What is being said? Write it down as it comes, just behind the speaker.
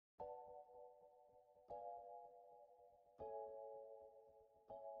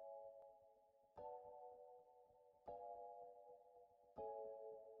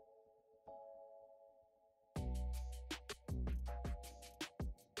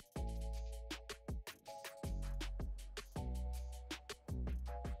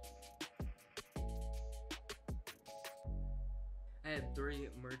I had 3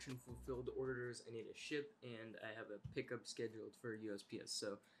 merchant fulfilled orders I need to ship, and I have a pickup scheduled for USPS,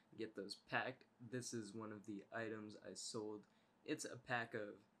 so get those packed. This is one of the items I sold. It's a pack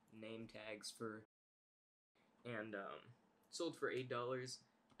of name tags and sold for $8.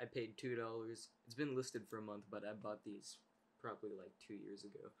 I paid $2. It's been listed for a month, but I bought these probably like 2 years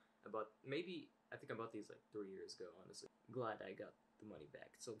ago. I think I bought these like 3 years ago, honestly. Glad I got the money back.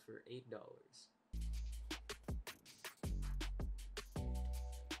 It sold for $8.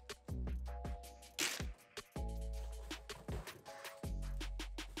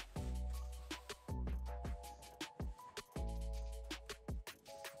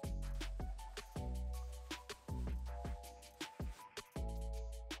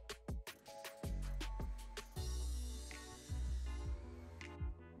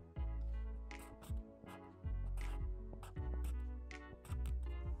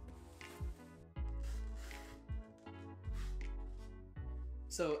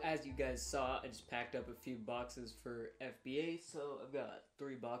 So as you guys saw, I just packed up a few boxes for FBA, so I've got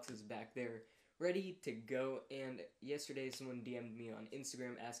 3 boxes back there ready to go. And yesterday someone DM'd me on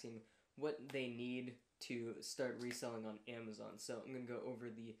Instagram asking what they need to start reselling on Amazon. So I'm going to go over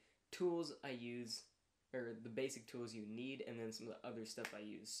the tools I use, or the basic tools you need, and then some of the other stuff I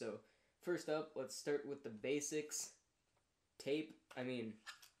use. So first up, let's start with the basics. Tape. I mean,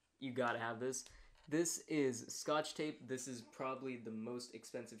 you gotta have this. This is Scotch tape. This is probably the most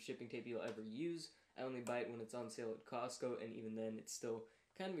expensive shipping tape you'll ever use. I only buy it when it's on sale at Costco, and even then it's still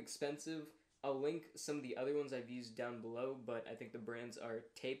kind of expensive. I'll link some of the other ones I've used down below, but I think the brands are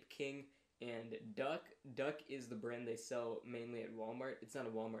Tape King and Duck. Duck is the brand they sell mainly at Walmart. It's not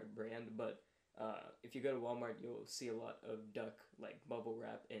a Walmart brand, but if you go to Walmart, you'll see a lot of Duck, like bubble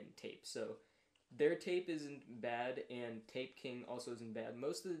wrap and tape. So their tape isn't bad, and Tape King also isn't bad.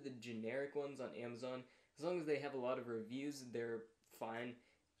 Most of the generic ones on Amazon, as long as they have a lot of reviews, they're fine.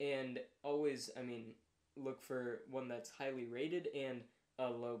 And always, I mean, look for one that's highly rated and a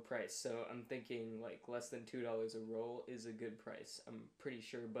low price. So I'm thinking like less than $2 a roll is a good price. I'm pretty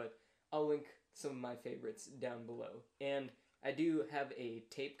sure, but I'll link some of my favorites down below. And I do have a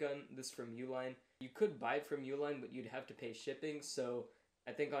tape gun. This from Uline. You could buy it from Uline, but you'd have to pay shipping, so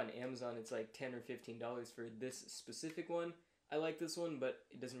I think on Amazon it's like $10 or $15 for this specific one. I like this one, but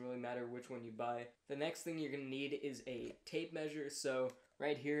it doesn't really matter which one you buy. The next thing you're going to need is a tape measure. So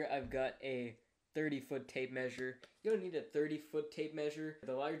right here I've got a 30-foot tape measure. You don't need a 30-foot tape measure.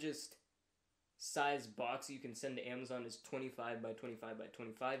 The largest size box you can send to Amazon is 25 by 25 by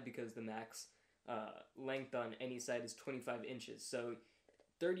 25 because the max length on any side is 25 inches. So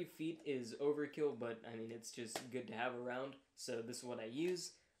 30 feet is overkill, but I mean, it's just good to have around. So this is what I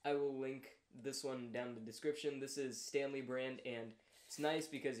use. I will link this one down in the description. This is Stanley brand, and it's nice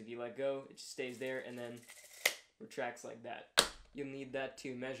because if you let go, it just stays there and then retracts like that. You'll need that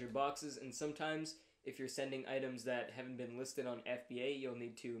to measure boxes, and sometimes if you're sending items that haven't been listed on FBA, you'll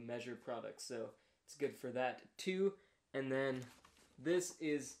need to measure products. So it's good for that too. And then this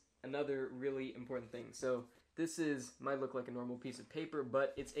is another really important thing. So this might look like a normal piece of paper,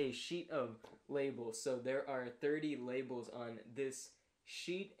 but it's a sheet of labels. So there are 30 labels on this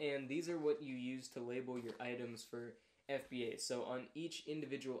sheet, and these are what you use to label your items for FBA. So on each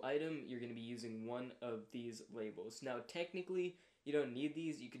individual item, you're going to be using one of these labels. Now, technically, you don't need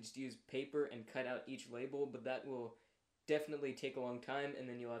these. You could just use paper and cut out each label, but that will definitely take a long time, and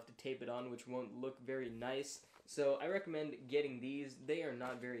then you'll have to tape it on, which won't look very nice. So I recommend getting these. They are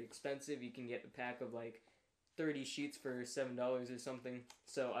not very expensive. You can get a pack of like 30 sheets for $7 or something,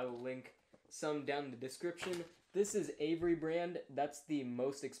 so I will link some down in the description. This is Avery brand. That's the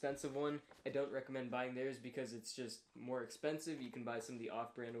most expensive one. I don't recommend buying theirs because it's just more expensive. You can buy some of the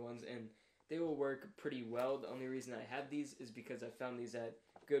off-brand ones, and they will work pretty well. The only reason I have these is because I found these at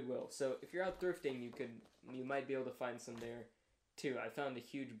Goodwill. So if you're out thrifting, you might be able to find some there too. I found a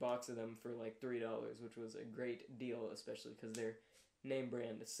huge box of them for like $3, which was a great deal, especially because they're name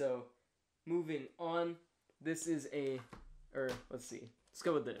brand. So moving on. This is let's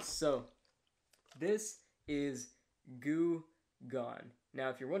go with this. So, this is Goo Gone.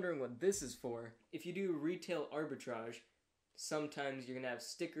 Now, if you're wondering what this is for, if you do retail arbitrage, sometimes you're going to have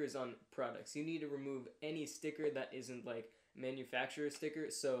stickers on products. You need to remove any sticker that isn't like manufacturer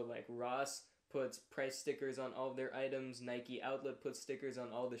sticker. So, like Ross puts price stickers on all of their items, Nike Outlet puts stickers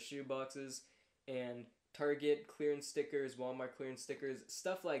on all the shoe boxes, and Target clearance stickers, Walmart clearance stickers,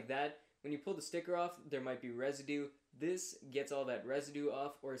 stuff like that. When you pull the sticker off, there might be residue. This gets all that residue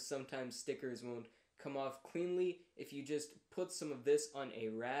off, or sometimes stickers won't come off cleanly. If you just put some of this on a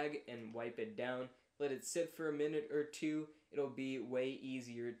rag and wipe it down, let it sit for a minute or two, it'll be way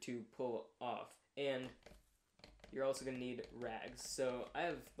easier to pull off. And you're also going to need rags. So I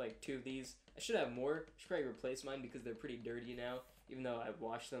have like 2 of these. I should have more. I should probably replace mine because they're pretty dirty now, even though I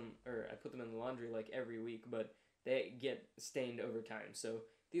wash them, or I put them in the laundry like every week, but they get stained over time. So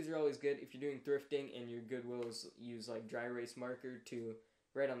these are always good. If you're doing thrifting and your Goodwills use like dry erase marker to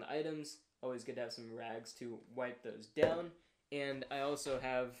write on the items, always good to have some rags to wipe those down. And I also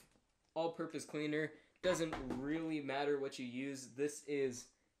have all-purpose cleaner. Doesn't really matter what you use. This is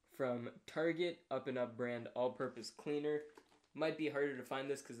from Target, Up and Up brand all-purpose cleaner. Might be harder to find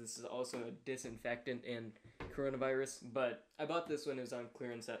this because this is also a disinfectant and coronavirus, but I bought this when it was on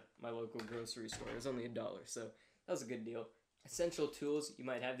clearance at my local grocery store. It was only $1, so that was a good deal. Essential tools, you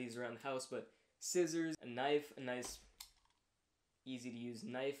might have these around the house, but scissors, a knife, a nice easy to use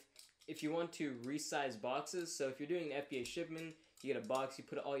knife. If you want to resize boxes, so if you're doing an FBA shipment, you get a box, you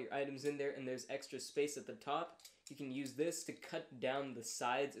put all your items in there, and there's extra space at the top. You can use this to cut down the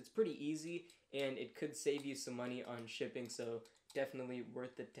sides. It's pretty easy, and it could save you some money on shipping, so definitely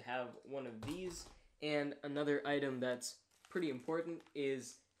worth it to have one of these. And another item that's pretty important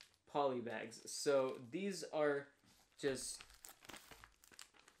is poly bags. So these are just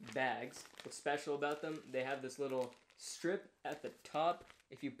bags. What's special about them, they have this little strip at the top.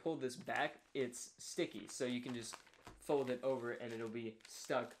 If you pull this back, it's sticky, so you can just fold it over and it'll be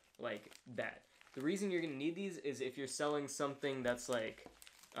stuck like that. The reason you're going to need these is if you're selling something that's like,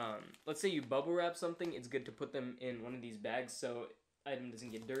 let's say you bubble wrap something, it's good to put them in one of these bags so item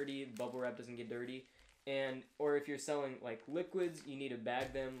doesn't get dirty, bubble wrap doesn't get dirty. And or if you're selling like liquids, you need to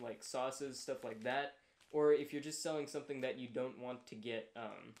bag them, like sauces, stuff like that. Or if you're just selling something that you don't want to get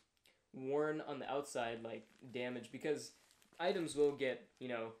worn on the outside, like damaged, because items will get, you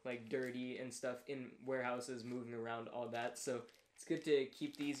know, like dirty and stuff in warehouses, moving around, all that. So it's good to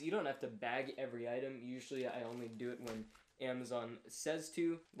keep these. You don't have to bag every item. Usually I only do it when Amazon says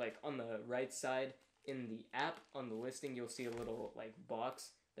to. Like on the right side in the app, on the listing, you'll see a little like box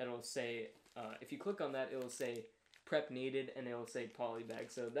that'll say, if you click on that, it'll say prep needed and it'll say poly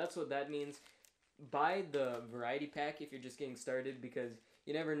bag. So that's what that means. Buy the variety pack if you're just getting started, because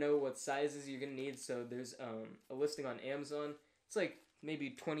you never know what sizes you're going to need. So there's a listing on Amazon. It's like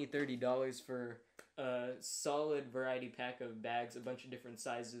maybe $20-$30 for a solid variety pack of bags, a bunch of different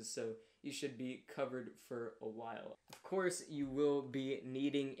sizes, so you should be covered for a while. Of course, you will be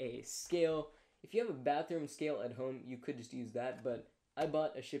needing a scale. If you have a bathroom scale at home, you could just use that, but I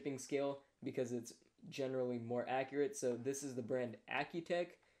bought a shipping scale because it's generally more accurate. So this is the brand Accutech.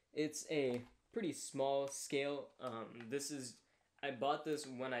 It's a pretty small scale. I bought this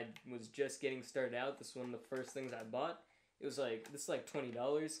when I was just getting started out. This is one of the first things I bought. This is like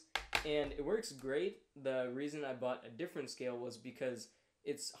 $20, and it works great. The reason I bought a different scale was because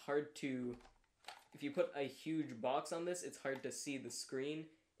it's hard to, if you put a huge box on this, it's hard to see the screen,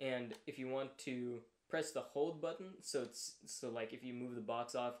 and if you want to press the hold button, so like if you move the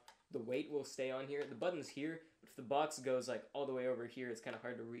box off, the weight will stay on here. The button's here, but if the box goes like all the way over here, it's kind of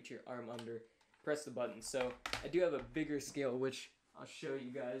hard to reach your arm under. Press the button. So I do have a bigger scale, which I'll show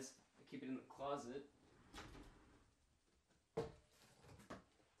you guys. I keep it in the closet.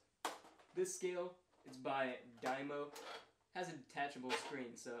 This scale is by Dymo. Has a detachable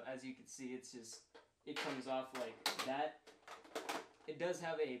screen, so as you can see, it comes off like that. It does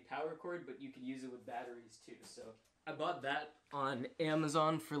have a power cord, but you can use it with batteries too. So I bought that on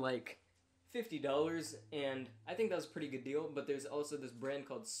Amazon for like $50, and I think that was a pretty good deal. But there's also this brand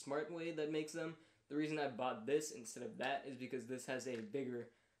called Smartway that makes them. The reason I bought this instead of that is because this has a bigger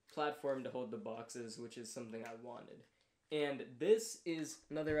platform to hold the boxes, which is something I wanted. And this is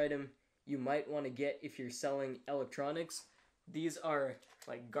another item you might want to get if you're selling electronics. These are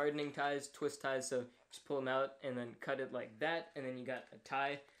like gardening ties, twist ties, so just pull them out and then cut it like that, and then you got a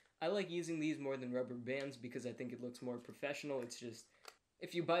tie. I like using these more than rubber bands because I think it looks more professional. It's just,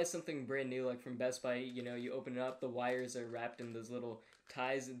 if you buy something brand new, like from Best Buy, you know, you open it up, the wires are wrapped in those little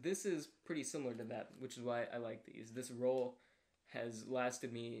ties. This is pretty similar to that, which is why I like these. This roll has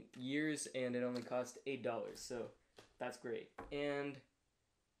lasted me years, and it only cost $8, so that's great. And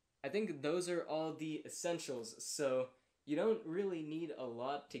I think those are all the essentials, so you don't really need a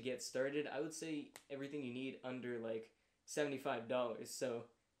lot to get started. I would say everything you need under like $75, so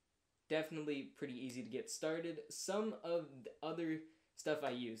definitely pretty easy to get started. Some of the other stuff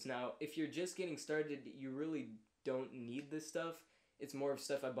I use. Now, if you're just getting started, you really don't need this stuff. It's more of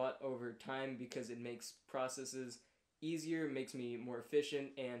stuff I bought over time because it makes processes easier, makes me more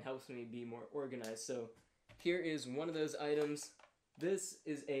efficient, and helps me be more organized. So here is one of those items. This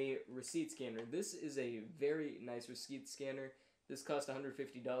is a receipt scanner. This is a very nice receipt scanner. This cost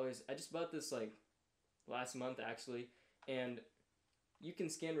 $150. I just bought this like last month actually, and you can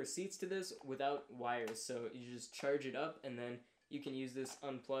scan receipts to this without wires, so you just charge it up and then you can use this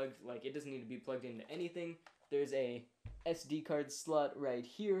unplugged. Like, it doesn't need to be plugged into anything. There's a SD card slot right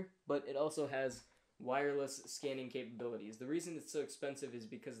here, but it also has wireless scanning capabilities. The reason it's so expensive is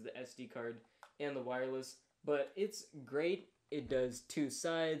because of the SD card and the wireless, but it's great. It does 2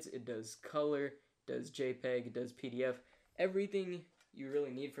 sides, it does color, it does JPEG, it does PDF. Everything you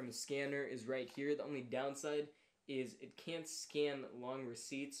really need from a scanner is right here. The only downside is it can't scan long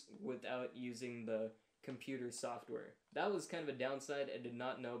receipts without using the computer software. That was kind of a downside. I did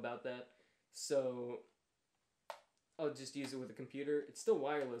not know about that, so I'll just use it with a computer. It's still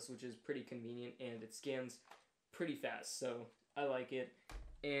wireless, which is pretty convenient, and it scans pretty fast, so I like it.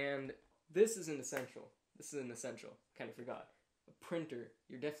 And this is an essential. Kind of forgot. A printer.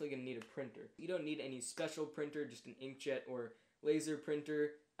 You're definitely going to need a printer. You don't need any special printer, just an inkjet or laser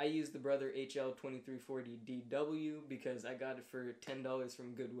printer. I use the Brother HL2340DW because I got it for $10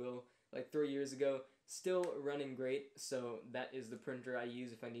 from Goodwill like 3 years ago. Still running great, so that is the printer I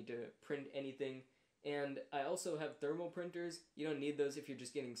use if I need to print anything. And I also have thermal printers. You don't need those if you're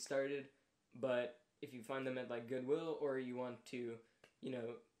just getting started, but if you find them at like Goodwill or you want to,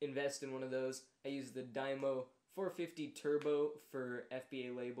 invest in one of those, I use the Dymo 450 Turbo for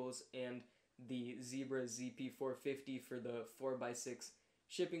FBA labels and the Zebra ZP450 for the 4x6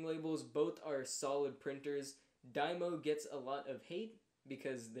 shipping labels. Both are solid printers. Dymo gets a lot of hate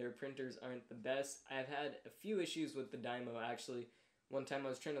because their printers aren't the best. I've had a few issues with the Dymo actually. One time I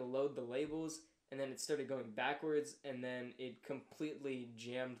was trying to load the labels and then it started going backwards and then it completely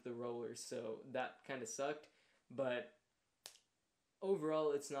jammed the roller, so that kind of sucked. But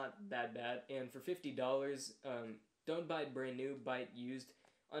overall, it's not that bad. And for $50, don't buy it brand new, buy it used.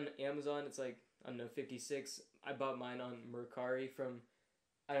 On Amazon, it's like, I don't know, $56. I bought mine on Mercari from,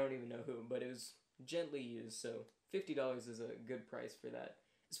 I don't even know who, but it was gently used, so $50 is a good price for that.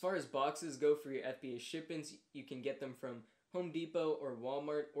 As far as boxes go for your FBA shipments, you can get them from Home Depot or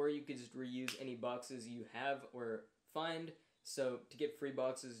Walmart, or you could just reuse any boxes you have or find. So to get free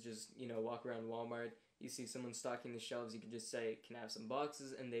boxes, just, walk around Walmart. You see someone stocking the shelves, you can just say, can I have some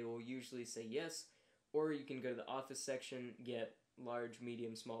boxes? And they will usually say yes. Or you can go to the office section, get large,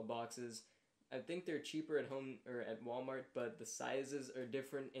 medium, small boxes. I think they're cheaper at home or at Walmart, but the sizes are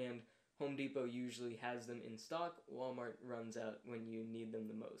different, and Home Depot usually has them in stock. Walmart runs out when you need them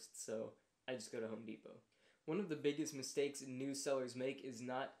the most, so I just go to Home Depot. One of the biggest mistakes new sellers make is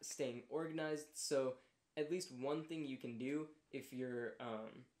not staying organized, so at least one thing you can do if you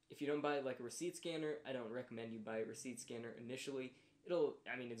don't buy like a receipt scanner, I don't recommend you buy a receipt scanner initially.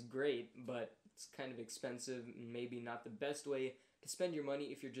 It's great, but it's kind of expensive and maybe not the best way to spend your money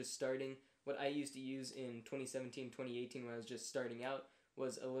if you're just starting. What I used to use in 2017, 2018 when I was just starting out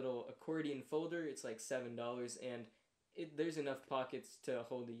was a little accordion folder. It's like $7 and there's enough pockets to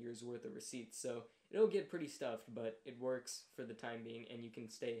hold a year's worth of receipts. So it'll get pretty stuffed, but it works for the time being and you can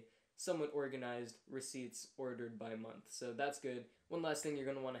stay somewhat organized, receipts ordered by month. So that's good. One last thing you're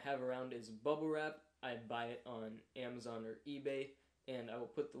going to want to have around is bubble wrap. I'd buy it on Amazon or eBay, and I will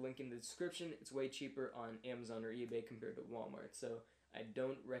put the link in the description. It's way cheaper on Amazon or eBay compared to Walmart, so I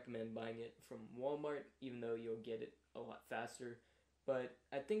don't recommend buying it from Walmart, even though you'll get it a lot faster. But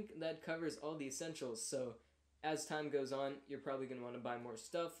I think that covers all the essentials, so as time goes on, you're probably going to want to buy more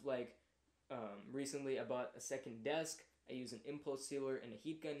stuff. Like recently I bought a second desk. I use an impulse sealer and a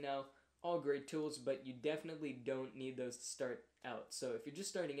heat gun now. All great tools, but you definitely don't need those to start out. So if you're just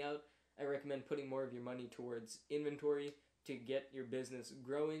starting out, I recommend putting more of your money towards inventory to get your business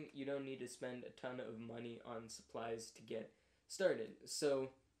growing. You don't need to spend a ton of money on supplies to get started. So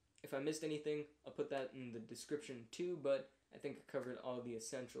if I missed anything, I'll put that in the description too, but I think I covered all the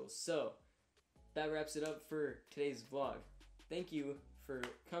essentials. So that wraps it up for today's vlog. Thank you for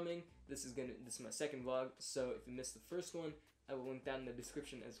coming. This is my second vlog, so if you missed the first one, I will link that in the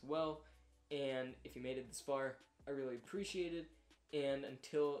description as well. And if you made it this far, I really appreciate it. And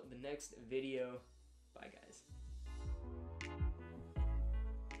until the next video, bye guys.